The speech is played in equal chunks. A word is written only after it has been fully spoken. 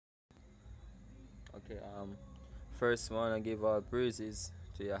Okay, first wanna give all praises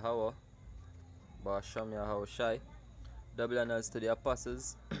to Yahweh, Basham Yahweh Shai, double honors to the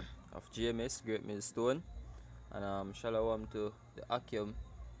apostles of GMS, Great Millstone, and shalom to the Akim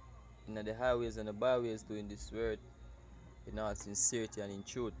in the highways and the byways doing this word in all sincerity and in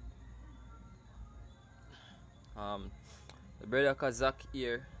truth. The brother Kazak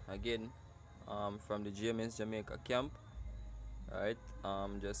here again from the GMS Jamaica camp. Alright,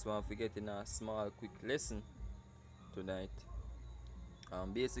 just want to get in a small quick lesson tonight.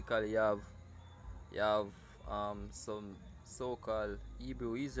 Basically you have some so-called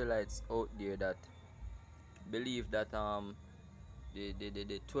Hebrew Israelites out there that believe that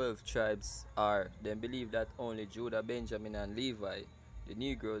the 12 tribes are, they believe that only Judah, Benjamin and Levi, the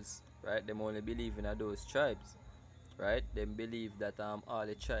Negroes, right, them only believe in those tribes, right? They believe that all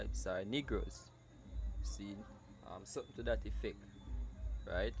the tribes are Negroes. See, something to that effect,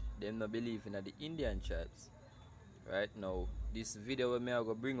 right? Them not believe in the Indian tribes. Right now, this video me I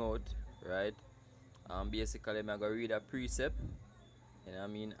go bring out, right? Basically me I go read a precept, you know what I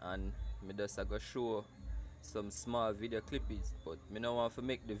mean, and me just I go show some small video clippings, but me don't want to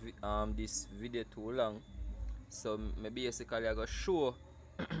make the this video too long, so me basically I go show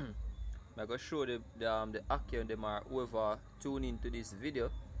I go show the account them or whoever tune into this video,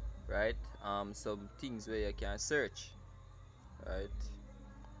 right? Some things where you can search, right?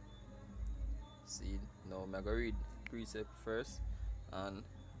 See, now I'm gonna read precept first, and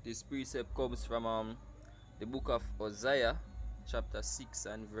this precept comes from the book of Hosea, chapter 6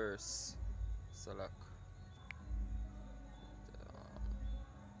 and verse Salak.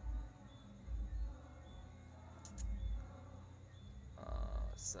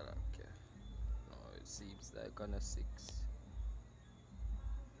 Salak. No, it seems like on a 6.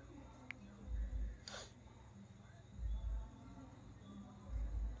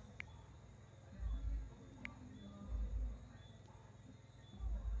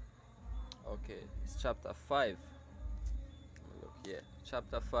 Okay, it's chapter 5. Look here,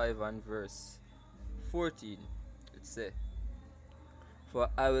 chapter 5 and verse 14. It says, "For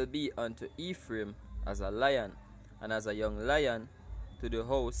I will be unto Ephraim as a lion, and as a young lion to the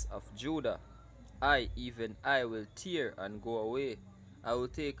house of Judah. I, even I, will tear and go away. I will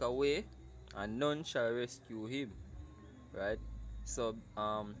take away, and none shall rescue him." Right? So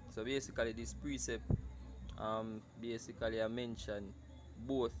basically this precept basically I mentioned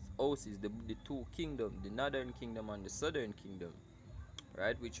both houses, the two kingdom, the northern kingdom and the southern kingdom,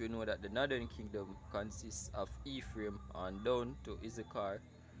 right? Which we know that the northern kingdom consists of Ephraim and down to Issachar,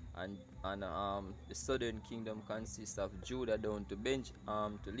 and the southern kingdom consists of Judah down to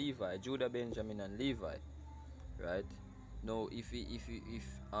to Levi, Judah, Benjamin and Levi, right? Now if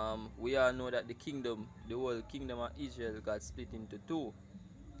we all know that the whole kingdom of Israel got split into two,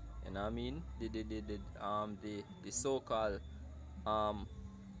 you know what I mean? The so-called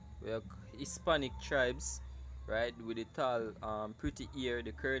Hispanic tribes, right, with the tall pretty ear,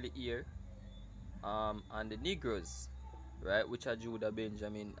 the curly ear, and the Negroes, right, which are Judah,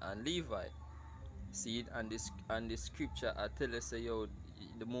 Benjamin and Levi. See, and the scripture I tell us, say, yo,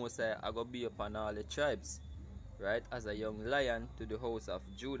 the Most High I go be upon all the tribes, right, as a young lion to the house of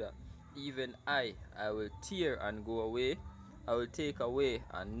Judah. Even I will tear and go away, I will take away,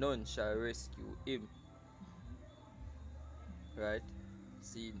 and none shall rescue him. Right?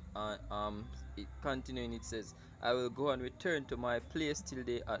 See, it continuing, it says, "I will go and return to my place till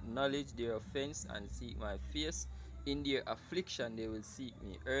they acknowledge their offense and seek my face. In their affliction they will seek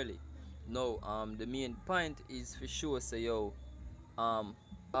me early." Now, the main point is for sure, say, yo, all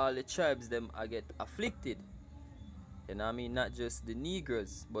the tribes them I get afflicted. You know what I mean? Not just the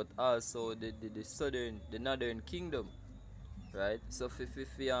Negroes, but also the northern kingdom, right? So for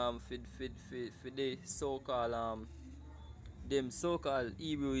the so-called them so-called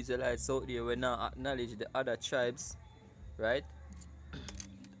Hebrew Israelites out there will not acknowledge the other tribes, right?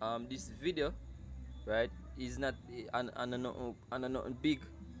 This video, right, is not nothing big,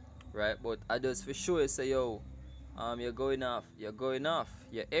 right? But I just for sure say, yo, you're going off your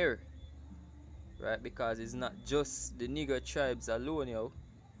air, right? Because it's not just the Negro tribes alone, yo,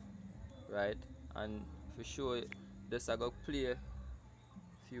 right? And for sure, just I go play a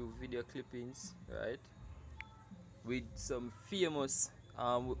few video clippings, right, with some famous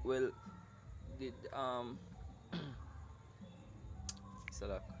did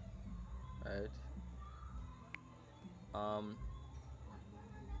Salak, right?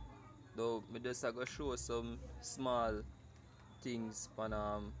 Though me just I go show some small things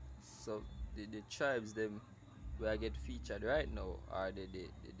on so the tribes them where I get featured right now are the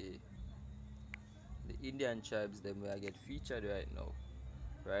Indian tribes them where I get featured right now,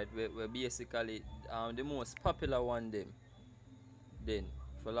 right? We're basically the most popular one them. Then,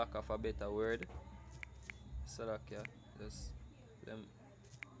 for lack of a better word, Salakia, just them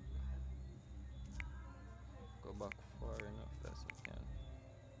go back far enough as we can.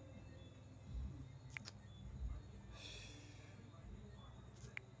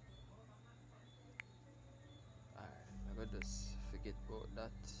 Alright, I got just forget about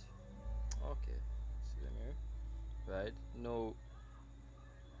that. Okay, see them here. Right now,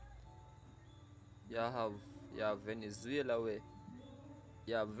 you have Venezuela way.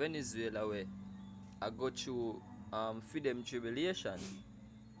 You have Venezuela way. I go through freedom tribulation.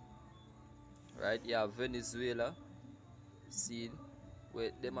 Right, you have Venezuela, see,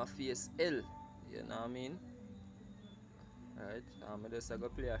 where them a face hell. You know what I mean? Right, I just go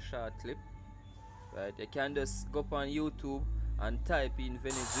play a short clip. Right, you can just go up on YouTube and type in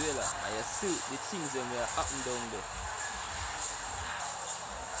Venezuela and you see the things that are happening down there.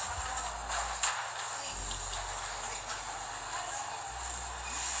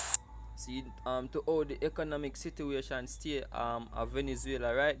 See, to how the economic situation stay of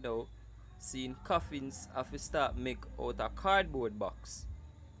Venezuela right now, seeing coffins have to start make out a cardboard box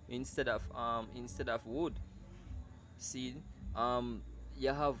instead of wood. See, you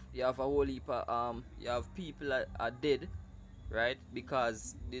have a whole heap of you have people that are dead, right?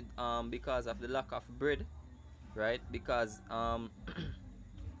 Because of the lack of bread, right? Because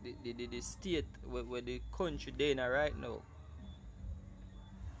the state where the country they in right now,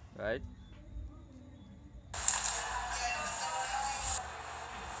 right?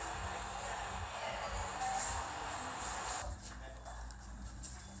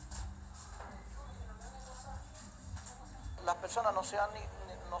 Las personas no se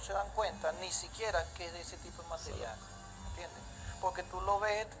dan cuenta ni siquiera que es de ese tipo de material, ¿entiendes? Porque tú lo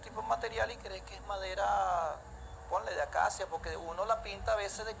ves este tipo de material y crees que es madera, ponle de acacia, porque uno la pinta a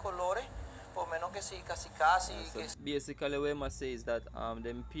veces de colores, por menos que sí, casi. So basically what I say is that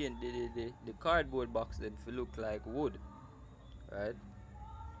them paint the cardboard box them to look like wood, right?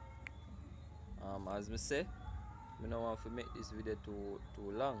 As me say, I don't want to make this video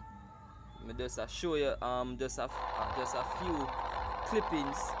too long. Me just show you just a few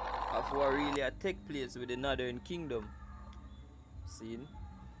clippings of what really take place with the Northern Kingdom. See?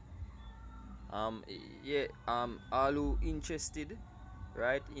 Yeah, all who interested,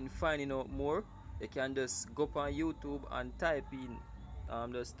 right, in finding out more, you can just go up on YouTube and type in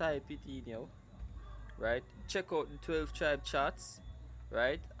just type it in, you know, right? Check out the 12 tribe charts,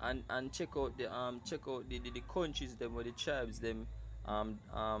 right? And check out the countries them where the tribes them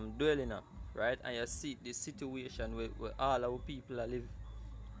dwelling at, right? And you see the situation where all our people are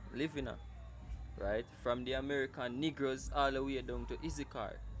living at, right? From the American Negroes all the way down to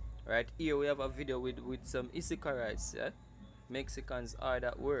Issachar, right? Here we have a video with some Issacharites, yeah? Mexicans are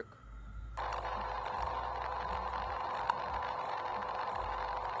at work.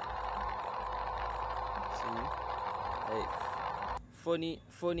 See? Hey. Funny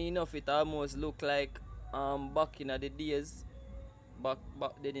enough, it almost look like back in the days, back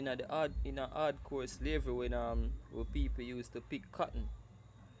then in a hardcore slavery when where people used to pick cotton.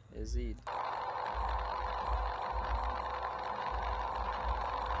 You see it?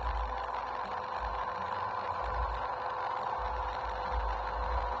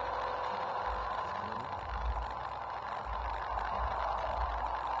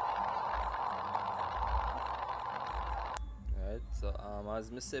 Right, so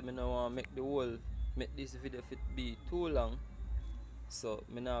as me say, me no want make this video fit be too long, so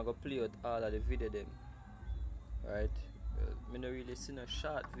me now go play out all of the video them, right? Me no really see no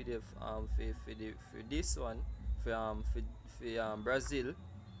short video for this one for Brazil,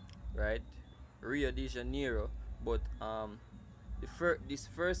 right? Rio de Janeiro, but this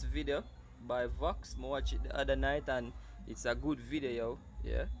first video by Vox, I watched it the other night and it's a good video,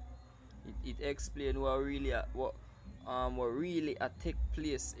 yeah. It explains what really take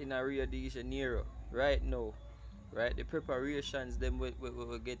place in a Rio de Janeiro right now, right? The preparations them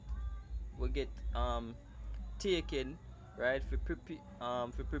will get taken, right, for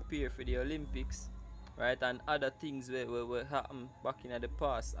prepare for the Olympics, right, and other things will happen back in the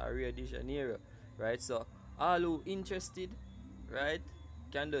past at Rio de Janeiro, right? So all who interested, right,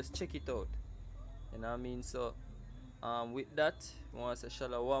 can just check it out, you know what I mean? So with that, I want to say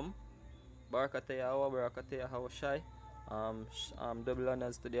shalom, barakataya how shy, double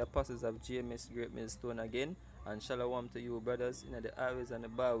honors to the apostles of GMS Great Millstone again, and shalom to you brothers in the highways and the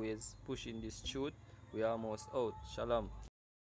byways pushing this truth. We are almost out. Shalom.